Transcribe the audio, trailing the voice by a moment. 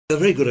A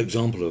very good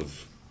example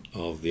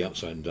of the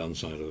upside and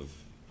downside of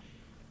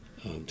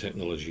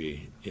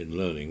technology in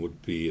learning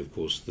would be, of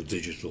course, the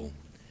digital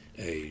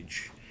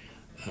age.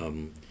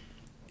 Um,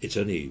 it's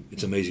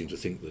amazing to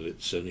think that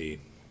it's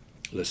only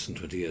less than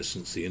 20 years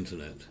since the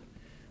internet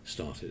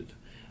started,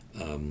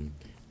 and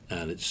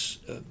it's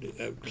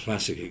a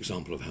classic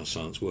example of how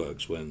science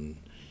works. When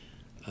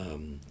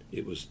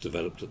it was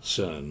developed at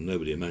CERN,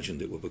 nobody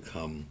imagined it would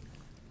become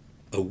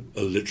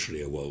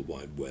literally a World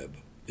Wide Web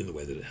in the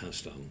way that it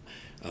has done.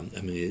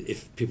 I mean,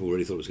 if people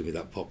really thought it was going to be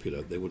that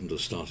popular, they wouldn't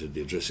have started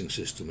the addressing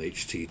system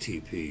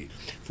HTTP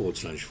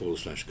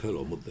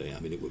 // would they? I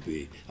mean, it would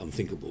be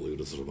unthinkable. They would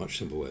have thought of a much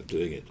simpler way of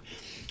doing it.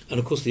 And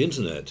of course, the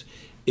internet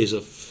is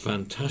a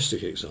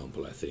fantastic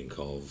example, I think,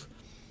 of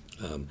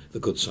the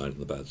good side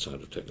and the bad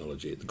side of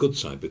technology. The good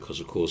side because,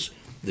 of course,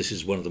 this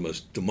is one of the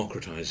most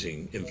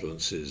democratizing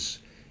influences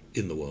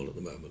in the world at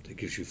the moment. It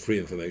gives you free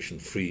information,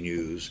 free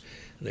news,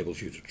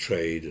 enables you to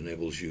trade,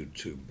 enables you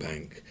to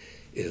bank,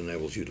 it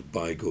enables you to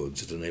buy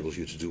goods, it enables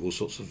you to do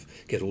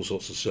get all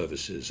sorts of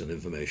services and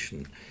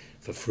information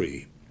for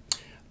free.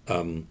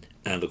 And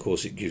of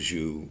course it gives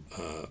you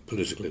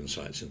political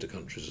insights into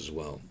countries as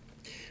well.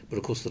 But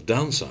of course the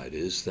downside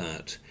is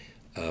that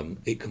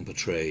it can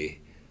portray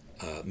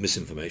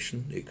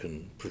misinformation, it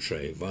can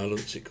portray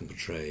violence, it can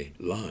portray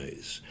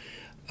lies,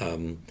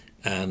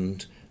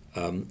 and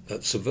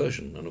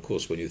subversion. And of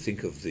course when you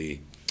think of the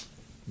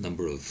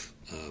number of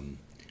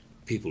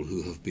people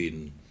who have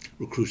been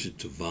recruited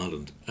to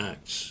violent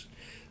acts,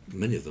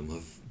 many of them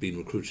have been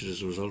recruited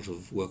as a result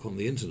of work on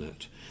the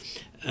internet.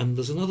 And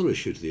there's another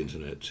issue to the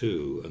internet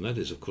too, and that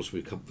is, of course,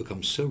 we've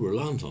become so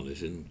reliant on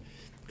it in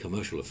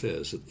commercial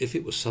affairs that if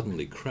it was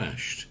suddenly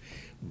crashed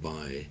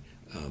by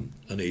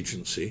an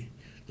agency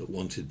that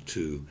wanted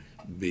to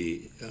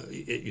be,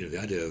 the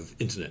idea of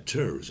internet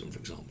terrorism, for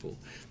example,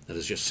 that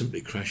is just simply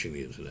crashing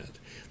the internet,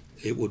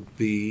 it would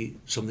be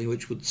something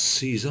which would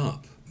seize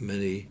up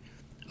many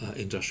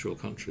industrial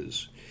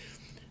countries.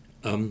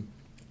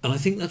 And I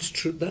think that's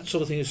true. That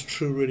sort of thing is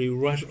true really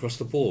right across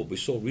the board. We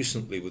saw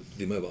recently with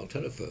the mobile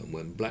telephone,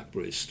 when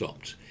BlackBerry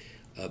stopped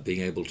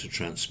being able to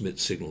transmit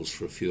signals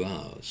for a few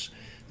hours,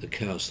 the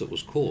chaos that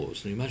was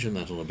caused. And imagine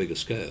that on a bigger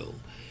scale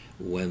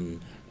when,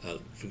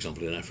 for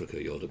example, in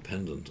Africa, you're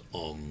dependent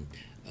on,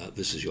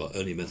 this is your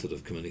only method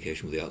of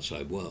communication with the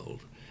outside world.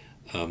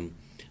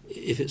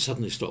 If it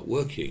suddenly stopped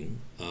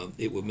working,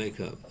 it would make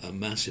a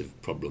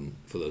massive problem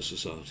for those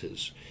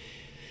societies.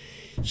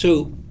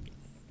 So,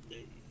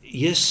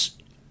 yes,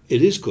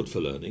 it is good for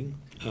learning.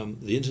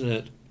 The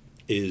internet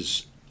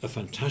is a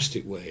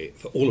fantastic way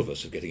for all of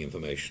us of getting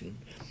information,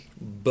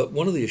 but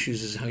one of the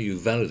issues is how you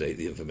validate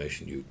the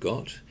information you've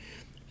got,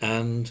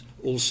 and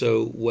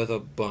also whether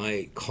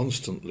by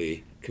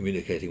constantly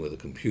communicating with a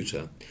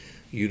computer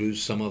you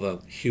lose some other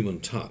human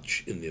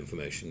touch in the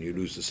information. You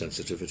lose the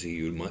sensitivity,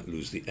 you might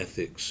lose the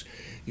ethics,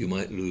 you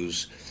might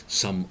lose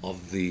some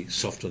of the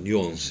softer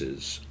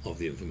nuances of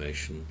the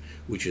information,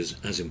 which is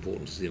as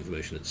important as the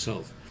information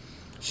itself.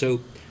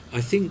 So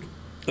I think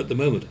at the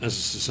moment, as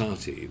a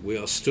society, we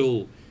are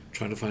still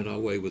trying to find our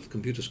way with the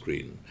computer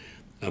screen.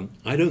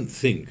 I don't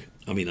think,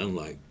 I mean,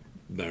 unlike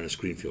Baroness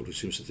Greenfield, who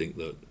seems to think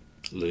that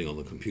learning on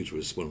the computer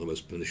is one of the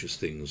most pernicious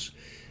things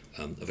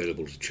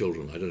available to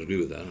children, I don't agree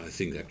with that. I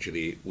think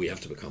actually we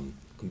have to become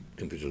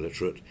computer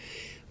literate,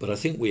 but I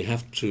think we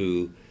have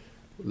to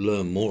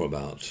learn more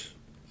about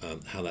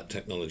how that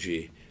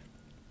technology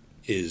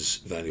is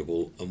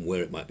valuable and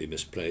where it might be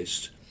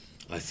misplaced.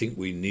 I think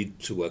we need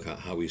to work out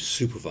how we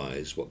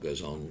supervise what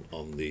goes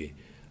on the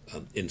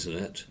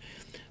internet,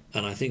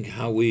 and I think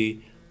how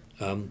we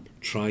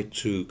try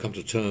to come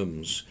to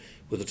terms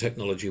with a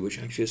technology which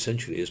actually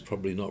essentially is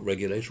probably not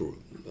regulatable,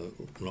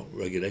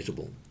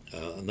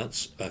 and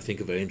that's, I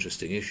think, a very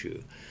interesting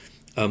issue.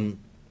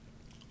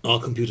 Are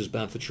computers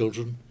bad for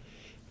children?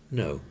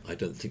 No, I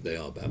don't think they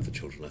are bad for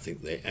children. I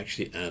think they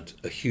actually add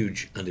a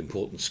huge and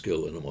important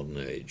skill in a modern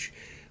age,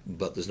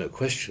 but there's no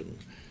question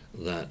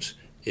that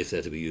if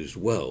they're to be used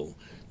well,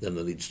 then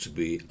there needs to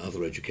be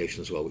other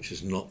education as well, which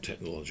is not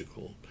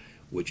technological,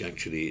 which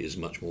actually is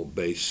much more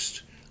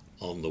based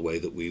on the way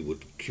that we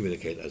would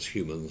communicate as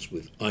humans,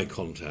 with eye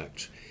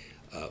contact,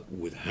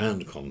 with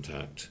hand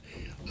contact,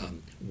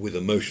 with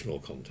emotional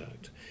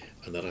contact.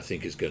 And that, I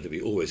think, is going to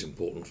be always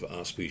important for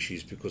our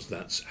species, because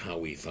that's how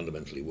we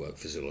fundamentally work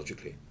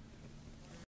physiologically.